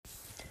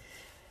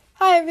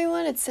Hi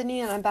everyone, it's Sydney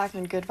and I'm back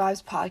on Good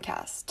Vibes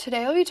Podcast.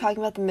 Today I'll be talking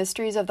about the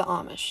mysteries of the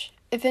Amish.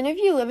 If any of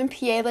you live in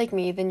PA like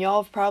me, then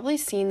y'all have probably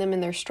seen them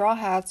in their straw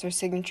hats or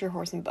signature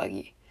horse and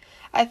buggy.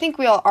 I think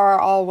we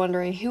are all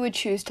wondering who would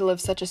choose to live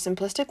such a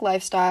simplistic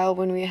lifestyle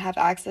when we have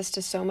access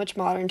to so much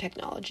modern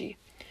technology.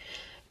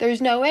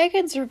 There's no way I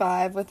could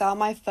survive without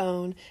my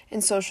phone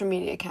and social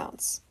media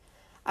accounts.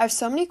 I have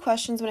so many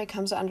questions when it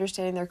comes to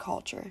understanding their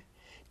culture.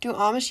 Do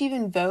Amish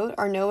even vote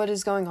or know what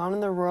is going on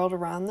in the world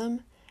around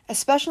them?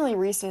 Especially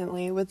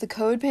recently, with the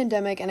COVID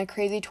pandemic and a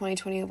crazy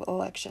 2020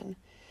 election.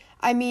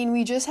 I mean,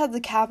 we just had the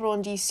Capitol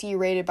in D.C.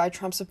 raided by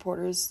Trump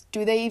supporters.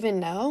 Do they even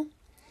know?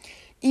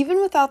 Even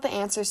without the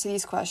answers to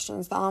these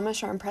questions, the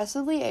Amish are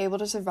impressively able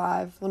to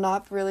survive while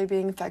not really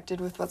being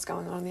affected with what's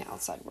going on in the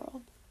outside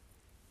world.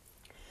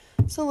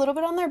 So a little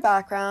bit on their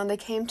background. They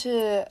came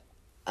to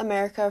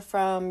America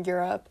from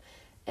Europe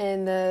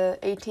in the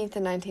 18th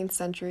and 19th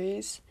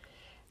centuries.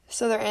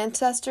 So their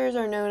ancestors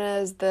are known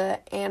as the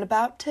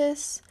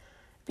Anabaptists,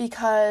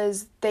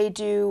 because they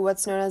do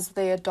what's known as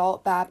the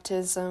adult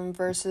baptism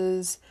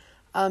versus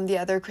the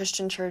other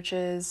Christian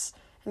churches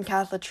and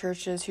Catholic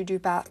churches who do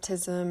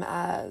baptism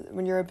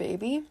when you're a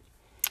baby.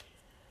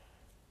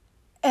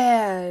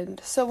 And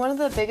so one of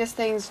the biggest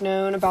things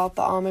known about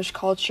the Amish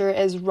culture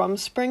is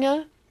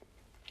Rumspringa,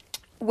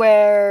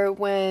 where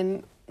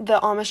when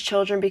the Amish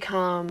children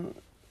become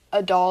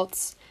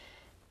adults,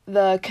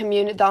 the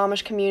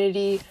Amish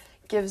community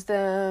gives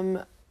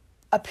them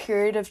a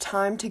period of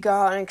time to go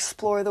out and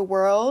explore the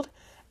world,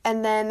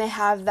 and then they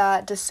have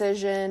that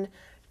decision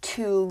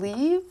to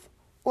leave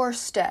or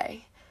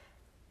stay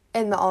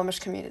in the Amish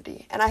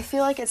community. And I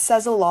feel like it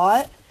says a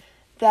lot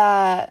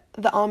that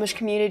the Amish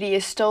community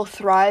is still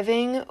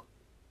thriving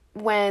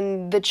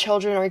when the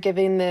children are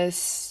given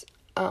this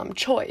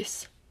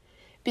choice,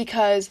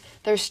 because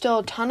there's still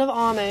a ton of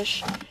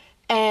Amish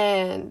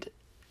and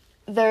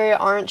they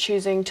aren't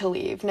choosing to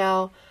leave.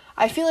 Now,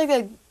 I feel like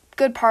the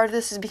good part of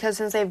this is because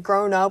since they've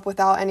grown up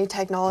without any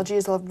technology,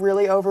 it's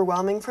really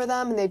overwhelming for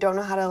them and they don't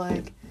know how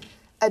to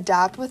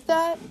adapt with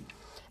that.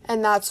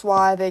 And that's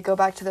why they go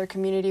back to their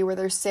community where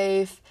they're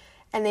safe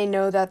and they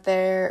know that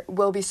they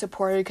will be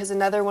supported, because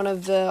another one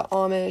of the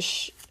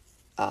Amish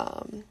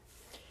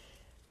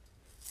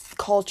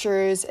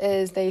cultures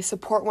is they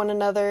support one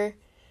another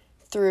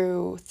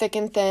through thick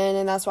and thin,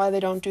 and that's why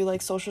they don't do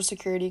social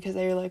security, because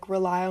they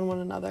rely on one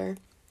another.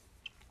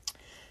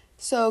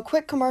 So,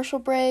 quick commercial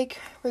break.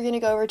 We're going to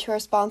go over to our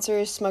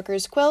sponsors,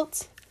 Smucker's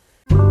Quilts.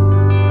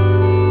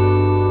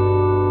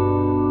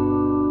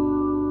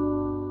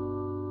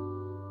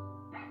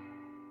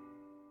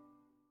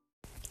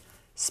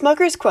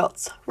 Smucker's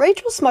Quilts.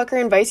 Rachel Smucker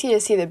invites you to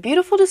see the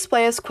beautiful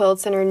display of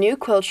quilts in her new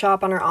quilt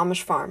shop on her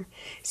Amish farm.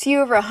 See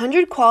over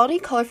 100 quality,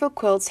 colorful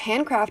quilts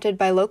handcrafted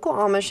by local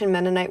Amish and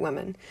Mennonite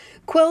women.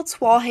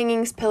 Quilts, wall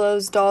hangings,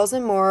 pillows, dolls,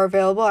 and more are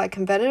available at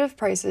competitive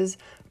prices.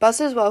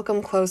 Buses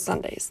welcome, closed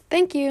Sundays.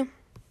 Thank you.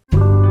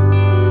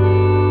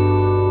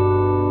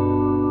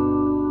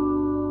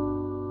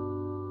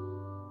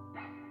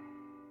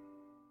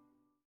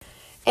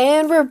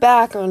 And we're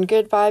back on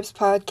Good Vibes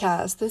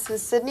Podcast. This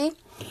is Sydney,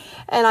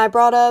 and I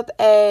brought up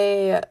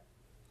a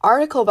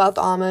article about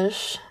the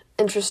Amish,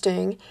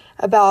 interesting,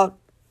 about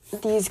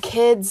these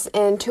kids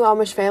and two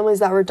Amish families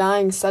that were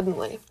dying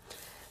suddenly.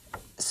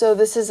 So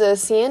this is a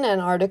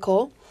CNN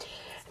article,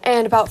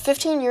 and about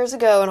 15 years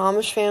ago, an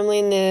Amish family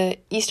in the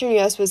eastern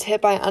U.S. was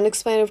hit by an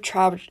unexplained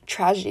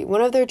tragedy.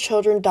 One of their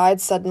children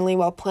died suddenly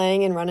while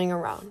playing and running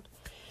around.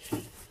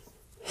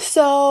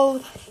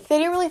 So they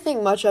didn't really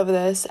think much of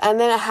this, and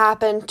then it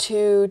happened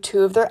to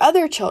two of their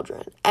other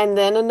children, and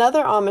then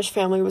another Amish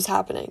family was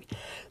happening.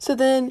 So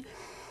then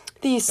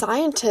the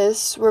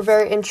scientists were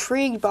very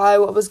intrigued by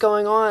what was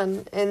going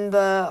on in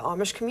the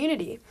Amish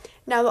community.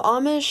 Now, the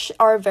Amish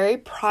are a very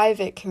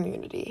private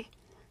community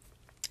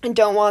and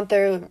don't want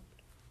to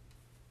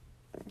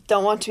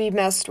be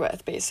messed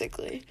with,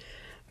 basically.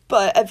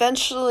 But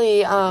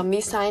eventually,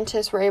 these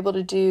scientists were able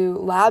to do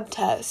lab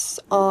tests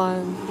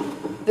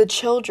on the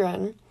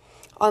children,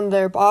 on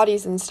their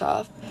bodies and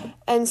stuff.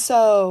 And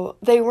so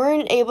they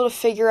weren't able to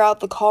figure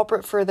out the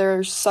culprit for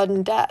their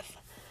sudden death.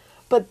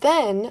 But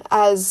then,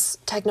 as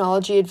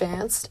technology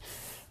advanced,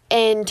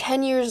 and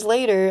 10 years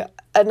later,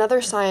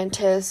 another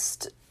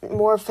scientist,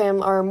 more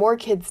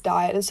kids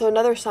died. And so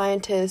another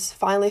scientist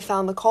finally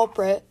found the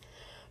culprit,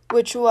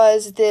 which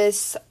was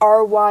this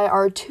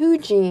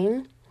RYR2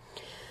 gene,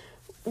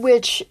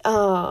 which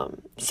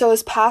so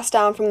is passed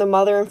down from the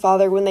mother and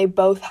father when they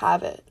both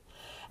have it.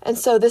 And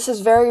so this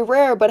is very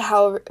rare, but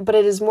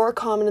it is more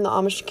common in the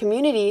Amish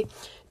community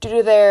due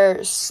to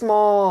their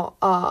small,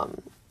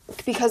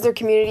 because their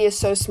community is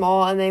so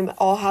small and they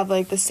all have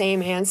the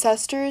same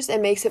ancestors,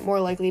 it makes it more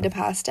likely to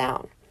pass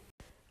down.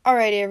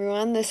 Alrighty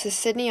everyone, this is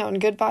Sydney on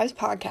Good Vibes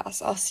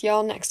Podcast. I'll see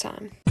y'all next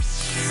time.